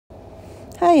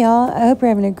Hi y'all, I hope you're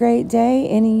having a great day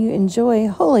and you enjoy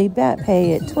Holy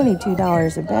BatPay at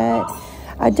 $22 a bet.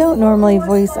 I don't normally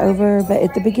voice over, but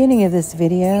at the beginning of this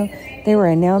video, they were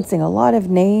announcing a lot of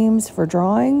names for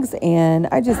drawings and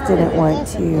I just didn't want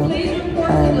to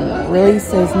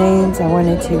release those names. I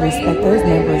wanted to respect those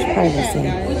members'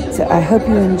 privacy. So I hope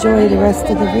you enjoy the rest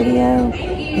of the video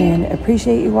and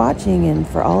appreciate you watching and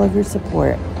for all of your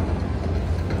support.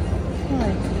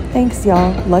 Thanks,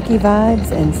 y'all. Lucky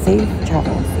vibes and safe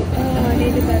travels. Oh, I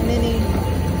needed that mini.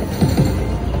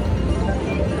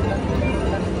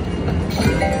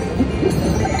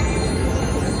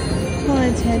 Come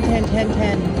on, 10, 10, 10,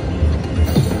 10.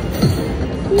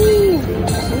 Woo,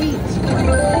 sweet.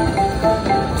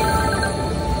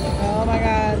 Oh my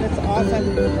God, that's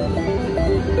awesome.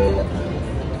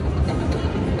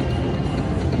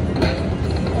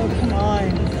 Oh, come on.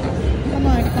 Come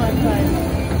on, come on, come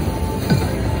on.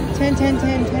 10, 10,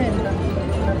 10, 10.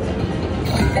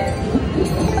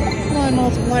 Come on,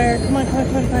 multiplier. Come on, come on,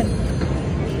 come on, come on.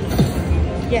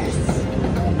 Yes.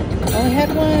 Only had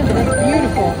one, but that's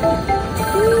beautiful.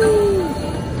 Woo.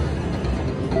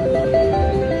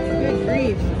 Good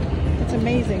grief. That's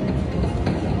amazing.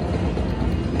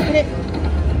 Hit it.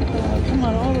 Oh, come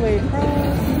on, all the way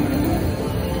across.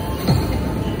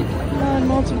 Come on,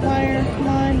 multiplier. Come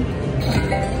on.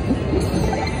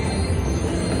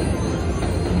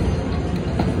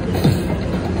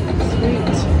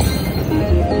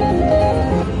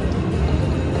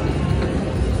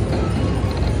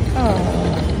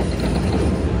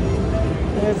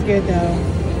 That's good though.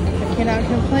 I cannot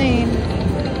complain.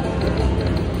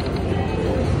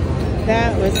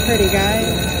 That was pretty,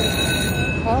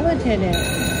 guys. Call attendant.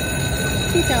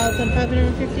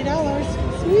 $2,550.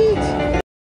 Sweet.